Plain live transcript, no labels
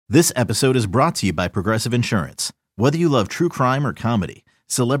This episode is brought to you by Progressive Insurance. Whether you love true crime or comedy,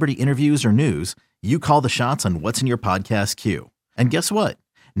 celebrity interviews or news, you call the shots on what's in your podcast queue. And guess what?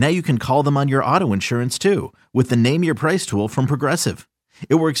 Now you can call them on your auto insurance too with the Name Your Price tool from Progressive.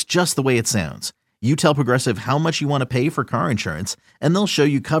 It works just the way it sounds. You tell Progressive how much you want to pay for car insurance, and they'll show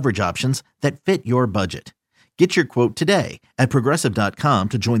you coverage options that fit your budget. Get your quote today at Progressive.com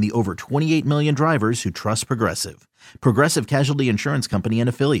to join the over 28 million drivers who trust Progressive. Progressive Casualty Insurance Company and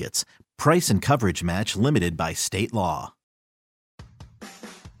Affiliates. Price and coverage match limited by state law.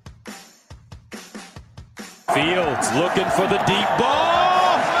 Fields looking for the deep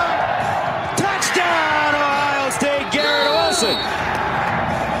ball. Touchdown, Ohio State, Garrett Wilson.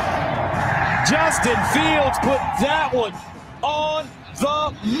 Justin Fields put that one on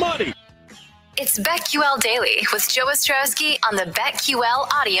the money. It's BetQL Daily with Joe Ostrowski on the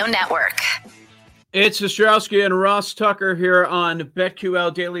BetQL Audio Network. It's Ostrowski and Ross Tucker here on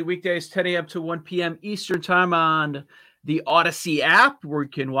BetQL Daily, weekdays 10 a.m. to 1 p.m. Eastern Time on the Odyssey app, where you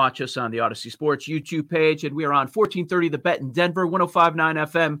can watch us on the Odyssey Sports YouTube page. And we are on 1430 The Bet in Denver, 105.9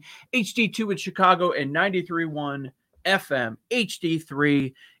 FM, HD2 in Chicago, and 93.1 FM,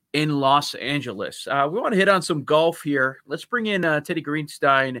 HD3 in Los Angeles. We want to hit on some golf here. Let's bring in Teddy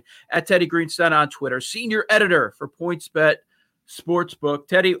Greenstein at Teddy Greenstein on Twitter, senior editor for PointsBet Sportsbook.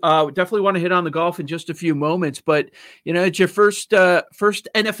 Teddy, definitely want to hit on the golf in just a few moments, but you know, it's your first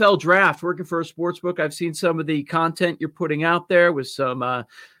NFL draft working for a sportsbook. I've seen some of the content you're putting out there with some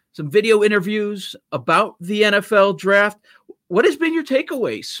video interviews about the NFL draft. What has been your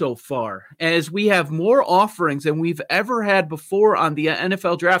takeaway so far as we have more offerings than we've ever had before on the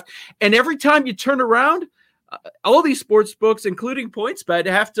NFL draft? And every time you turn around, all these sports books, including PointsBet,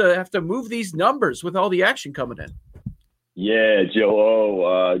 have to move these numbers with all the action coming in. Yeah,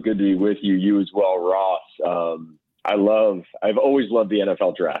 Joe. Good to be with you. You as well, Ross. I've always loved the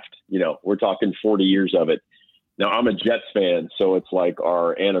NFL draft. You know, we're talking 40 years of it. Now, I'm a Jets fan, so it's like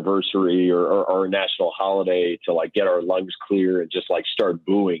our anniversary or our national holiday to like get our lungs clear and just like start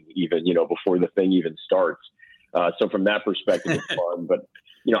booing even, you know, before the thing even starts. So from that perspective, it's fun. But,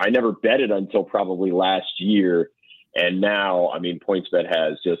 you know, I never betted until probably last year. And now, I mean, PointsBet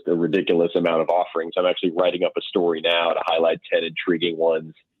has just a ridiculous amount of offerings. I'm actually writing up a story now to highlight 10 intriguing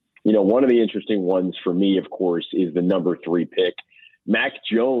ones. You know, one of the interesting ones for me, of course, is the number 3 pick. Mac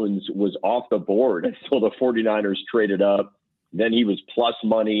Jones was off the board until the 49ers traded up. Then he was plus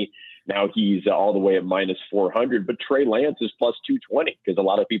money. Now he's all the way at minus 400. But Trey Lance is plus 220 because a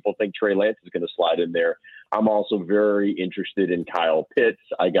lot of people think Trey Lance is going to slide in there. I'm also very interested in Kyle Pitts.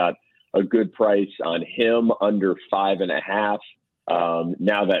 I got a good price on him under 5.5.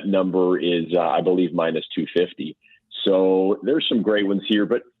 Now that number is, I believe, minus 250. So there's some great ones here,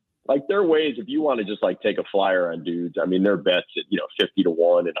 but like there are ways if you want to just like take a flyer on dudes. I mean, they're bets at, 50 to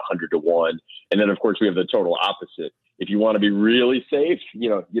 1 and 100 to 1. And then of course we have the total opposite. If you want to be really safe,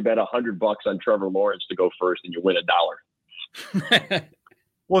 you bet $100 on Trevor Lawrence to go first and you win $1.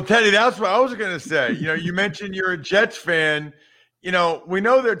 Well, Teddy, that's what I was going to say. You mentioned you're a Jets fan. We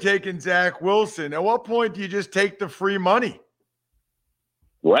know they're taking Zach Wilson. At what point do you just take the free money?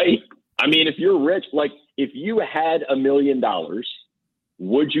 Right. I mean, if you're rich, like if you had $1 million,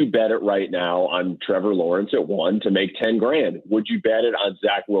 would you bet it right now on Trevor Lawrence at 1 to make 10 grand? Would you bet it on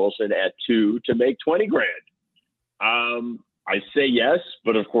Zach Wilson at 2 to make 20 grand? I say yes,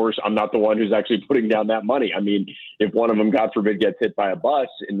 but of course I'm not the one who's actually putting down that money. I mean, if one of them, God forbid, gets hit by a bus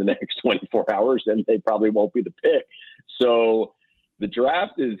in the next 24 hours, then they probably won't be the pick. So the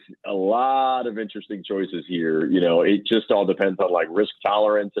draft is a lot of interesting choices here. It just all depends on like risk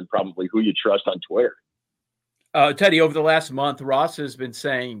tolerance and probably who you trust on Twitter. Teddy, over the last month, Ross has been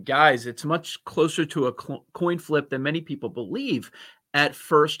saying, guys, it's much closer to a coin flip than many people believe at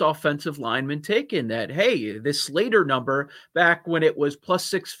first offensive lineman taken. That, hey, this Slater number back when it was plus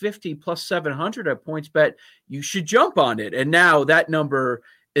 650, plus 700 at PointsBet, you should jump on it. And now that number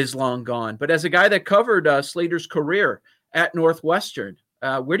is long gone. But as a guy that covered Slater's career at Northwestern,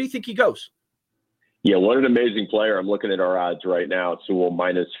 where do you think he goes? Yeah, what an amazing player. I'm looking at our odds right now. Sewell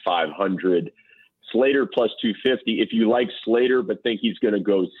minus 500. Slater plus 250. If you like Slater but think he's going to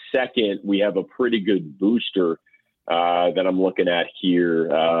go second, we have a pretty good booster that I'm looking at here.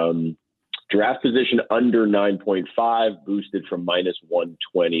 Draft position under 9.5, boosted from minus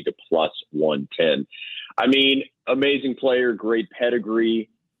 120 to plus 110. I mean, amazing player, great pedigree.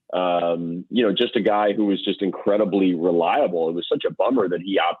 Just a guy who was just incredibly reliable. It was such a bummer that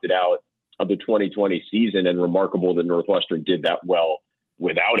he opted out of the 2020 season, and remarkable that Northwestern did that well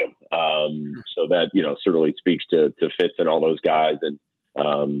without him. So that, certainly speaks to Fitz and all those guys, and,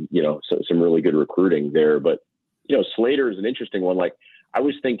 so some really good recruiting there. But, Slater is an interesting one. Like, I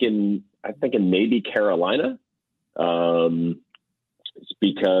was thinking maybe Carolina. It's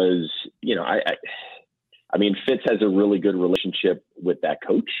because, I mean, Fitz has a really good relationship with that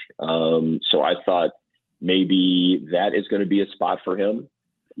coach. So I thought maybe that is going to be a spot for him.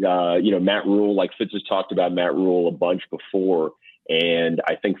 Matt Rule, like Fitz has talked about Matt Rule a bunch before, and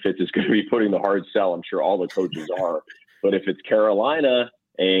I think Fitz is going to be putting the hard sell. I'm sure all the coaches are. But if it's Carolina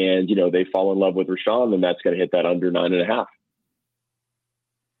and, they fall in love with Rashawn, then that's going to hit that under 9.5.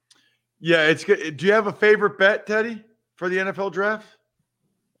 Yeah, it's good. Do you have a favorite bet, Teddy, for the NFL draft?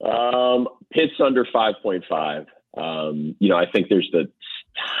 Pitts under 5.5. I think there's the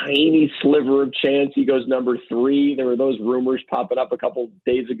tiny sliver of chance he goes number 3. There were those rumors popping up a couple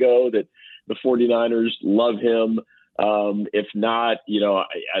days ago that the 49ers love him. If not,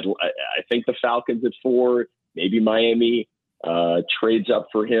 I think the Falcons at 4, maybe Miami trades up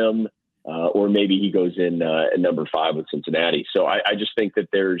for him, or maybe he goes in at number 5 with Cincinnati. So I just think that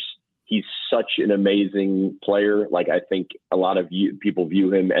he's such an amazing player. Like, I think a lot of people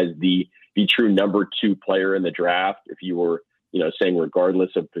view him as the true number 2 player in the draft, if you were, saying regardless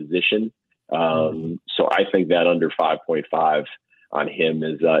of position. So I think that under 5.5 on him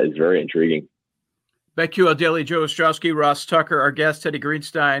is very intriguing. BetQL Daily, Joe Ostrowski, Ross Tucker, our guest, Teddy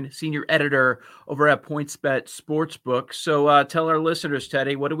Greenstein, senior editor over at PointsBet Sportsbook. So tell our listeners,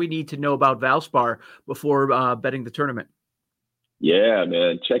 Teddy, what do we need to know about Valspar before betting the tournament? Yeah,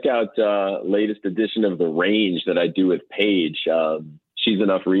 man. Check out latest edition of The Range that I do with Paige. She's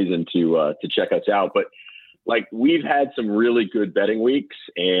enough reason to check us out. But, we've had some really good betting weeks.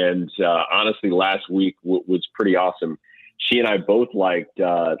 And honestly, last week was pretty awesome. She and I both liked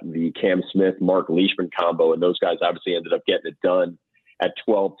the Cam Smith, Mark Leishman combo. And those guys obviously ended up getting it done at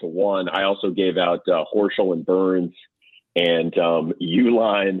 12-1. I also gave out Horschel and Burns and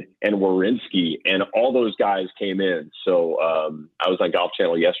Uline and Werenski, and all those guys came in. So I was on Golf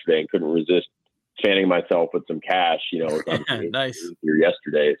Channel yesterday and couldn't resist fanning myself with some cash, Nice. Here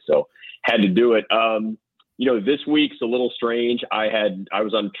yesterday. So had to do it. This week's a little strange. I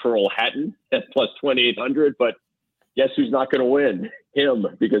was on Turl Hatton at plus 2,800, but guess who's not going to win? Him,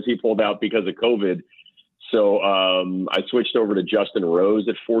 because he pulled out because of COVID. So I switched over to Justin Rose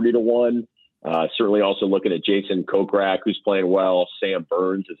at 40-1. Certainly also looking at Jason Kokrak, who's playing well. Sam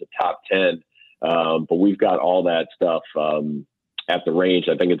Burns is a top 10. But we've got all that stuff at the Range.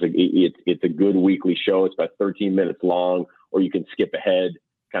 I think it's a good weekly show. It's about 13 minutes long, or you can skip ahead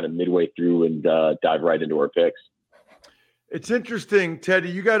kind of midway through and dive right into our picks. It's interesting, Teddy.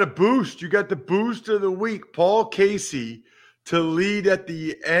 You got a boost. You got the boost of the week. Paul Casey to lead at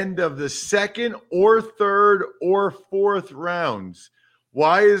the end of the second or third or fourth rounds.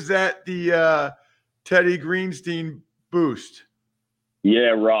 Why is that the Teddy Greenstein boost?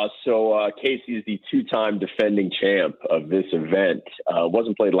 Yeah, Ross. So Casey is the 2-time defending champ of this event.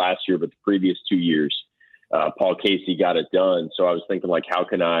 Wasn't played last year, but the previous 2 years, Paul Casey got it done. So I was thinking, how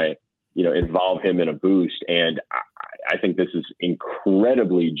can I, involve him in a boost? And I think this is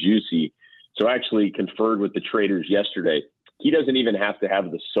incredibly juicy. So I actually conferred with the traders yesterday. He doesn't even have to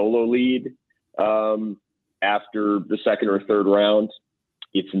have the solo lead after the second or third round.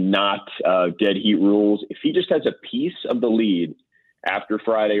 It's not dead heat rules. If he just has a piece of the lead after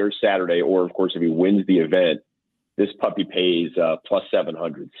Friday or Saturday, or of course, if he wins the event, this puppy pays plus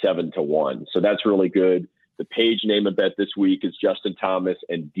 700, 7-1. So that's really good. The Page name a bet this week is Justin Thomas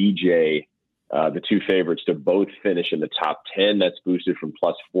and DJ, the 2 favorites to both finish in the top 10. That's boosted from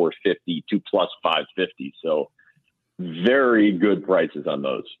plus 450 to plus 550. So very good prices on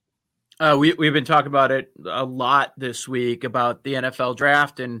those. We've been talking about it a lot this week about the NFL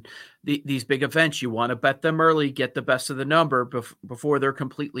draft and these big events. You want to bet them early, get the best of the number before they're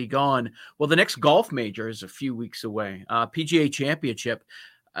completely gone. Well, the next golf major is a few weeks away. PGA Championship.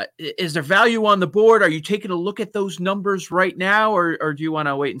 Is there value on the board? Are you taking a look at those numbers right now, or do you want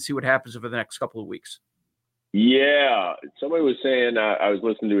to wait and see what happens over the next couple of weeks? Yeah. Somebody was saying, I was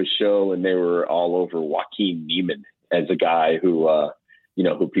listening to a show and they were all over Joaquin Niemann as a guy who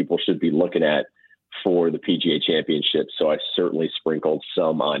people should be looking at for the PGA Championship. So I certainly sprinkled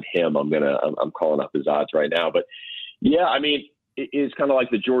some on him. I'm calling up his odds right now. But yeah, I mean, it's kind of like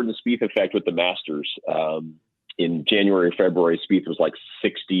the Jordan Spieth effect with the Masters. In January, February, Spieth was like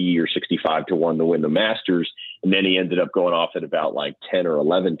 60 or 65-1 to win the Masters. And then he ended up going off at about 10 or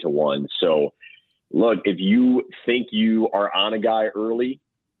 11-1. So look, if you think you are on a guy early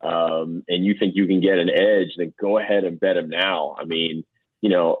and you think you can get an edge, then go ahead and bet him now. I mean,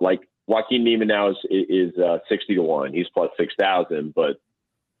 Joaquin Niemann now is 60-1. He's plus 6,000. But,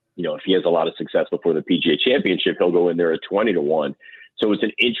 if he has a lot of success before the PGA Championship, he'll go in there at 20-1. So it's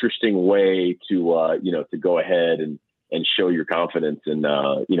an interesting way to go ahead and and show your confidence in,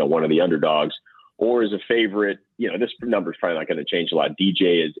 one of the underdogs. Or as a favorite, this number is probably not going to change a lot.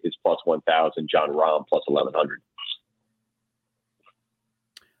 DJ is plus 1,000, John Rahm plus 1,100.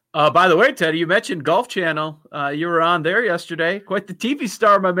 By the way, Teddy, you mentioned Golf Channel. You were on there yesterday. Quite the TV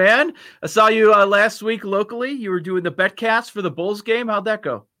star, my man. I saw you last week locally. You were doing the betcast for the Bulls game. How'd that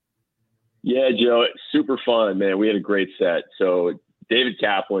go? Yeah, Joe, super fun, man. We had a great set. So David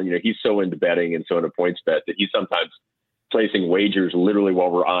Kaplan, he's so into betting and so into PointsBet that he's sometimes placing wagers literally while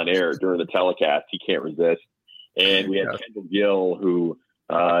we're on air during the telecast. He can't resist. And we had Kendall Gill, who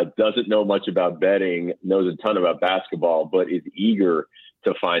doesn't know much about betting, knows a ton about basketball, but is eager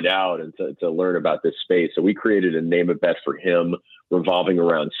to find out and to learn about this space. So we created a name a bet for him revolving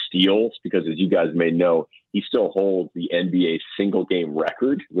around steals, because as you guys may know, he still holds the NBA single game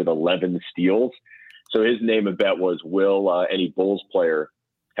record with 11 steals. So his name a bet was, will any Bulls player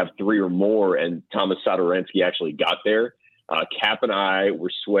have 3 or more? And Thomas Satoransky actually got there. Cap and I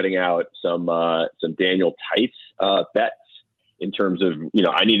were sweating out some Daniel Tice bets in terms of,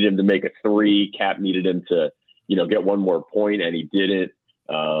 I needed him to make a 3. Cap needed him to, get one more point, and he didn't.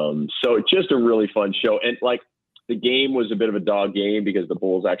 So it's just a really fun show. And the game was a bit of a dog game because the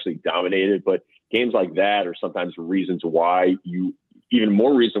Bulls actually dominated, but games like that are sometimes reasons why even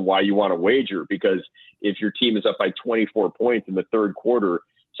more reason why you want to wager, because if your team is up by 24 points in the third quarter,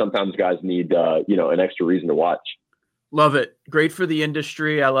 sometimes guys need, an extra reason to watch. Love it. Great for the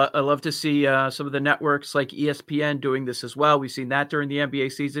industry. I love to see some of the networks like ESPN doing this as well. We've seen that during the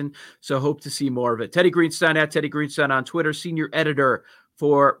NBA season, so hope to see more of it. Teddy Greenstein at Teddy Greenstein on Twitter, senior editor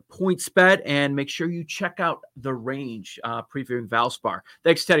for PointsBet, and make sure you check out The Range, previewing Valspar.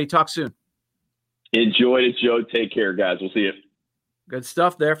 Thanks, Teddy. Talk soon. Enjoyed it, Joe. Take care, guys. We'll see you. Good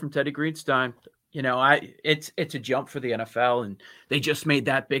stuff there from Teddy Greenstein. It's a jump for the NFL, and they just made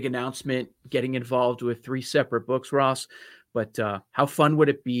that big announcement, getting involved with 3 separate books, Ross. But how fun would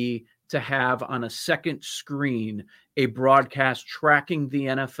it be to have on a second screen a broadcast tracking the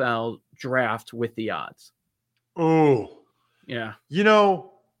NFL draft with the odds? Oh, yeah.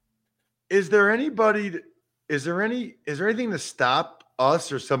 Is there anything to stop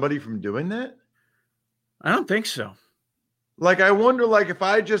us or somebody from doing that? I don't think so. I wonder, if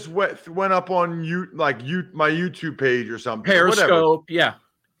I just went up on my YouTube page or something, Periscope, yeah,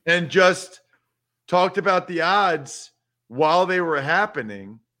 and just talked about the odds while they were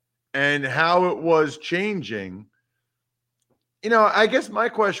happening and how it was changing. I guess my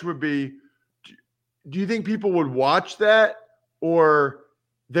question would be, do you think people would watch that, or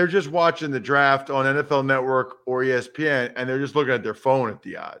they're just watching the draft on NFL Network or ESPN and they're just looking at their phone at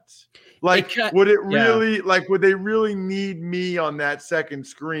the odds? Would they really need me on that second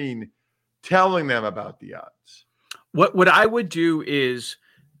screen telling them about the odds? What I would do is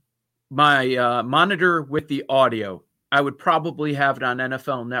my monitor with the audio, I would probably have it on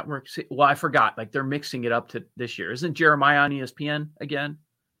NFL Network. Well, I forgot, they're mixing it up to this year. Isn't Jeremiah on ESPN again?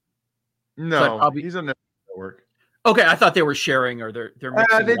 No, he's on Network. Okay, I thought they were sharing, or they're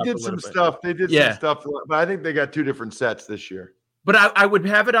mixing they did some stuff. They did some stuff, but I think they got 2 different sets this year. But I would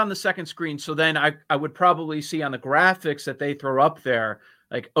have it on the second screen, so then I would probably see on the graphics that they throw up there,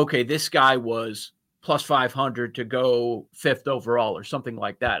 okay, this guy was plus 500 to go 5th overall or something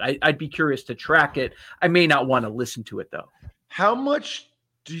like that. I'd be curious to track it. I may not want to listen to it, though. How much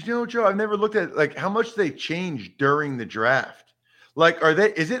do you know, Joe? I've never looked at how much they change during the draft.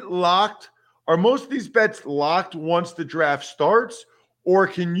 Is it locked? Are most of these bets locked once the draft starts, or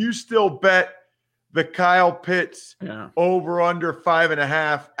can you still bet the Kyle Pitts over under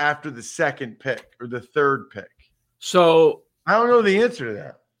 5.5 after the second pick or the third pick? So I don't know the answer to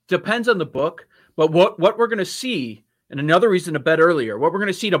that. Depends on the book, but what we're going to see, and another reason to bet earlier, what we're going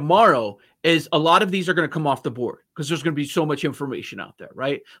to see tomorrow is a lot of these are going to come off the board because there's going to be so much information out there,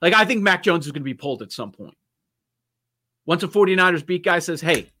 right? I think Mac Jones is going to be pulled at some point. Once a 49ers beat guy says,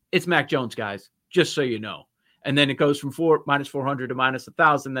 hey, it's Mac Jones, guys, just so you know. And then it goes from minus 400 to minus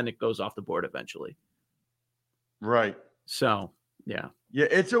 1,000. Then it goes off the board eventually. Right. So, yeah. Yeah,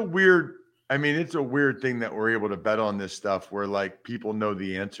 it's a weird thing that we're able to bet on this stuff where people know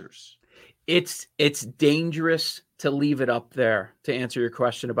the answers. It's dangerous to leave it up there to answer your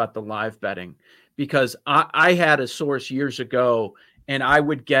question about the live betting, because I had a source years ago and I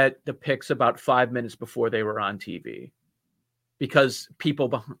would get the picks about 5 minutes before they were on TV, because people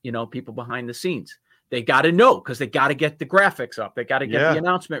behind the scenes, they got to know, because they got to get the graphics up. They got to get the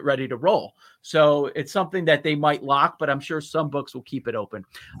announcement ready to roll. So it's something that they might lock, but I'm sure some books will keep it open.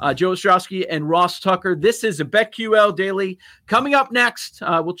 Joe Ostrowski and Ross Tucker. This is a BetQL Daily. Coming up next,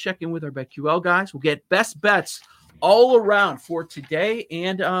 we'll check in with our BetQL guys. We'll get best bets all around for today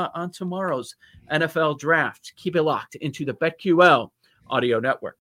and on tomorrow's NFL draft. Keep it locked into the BetQL audio network.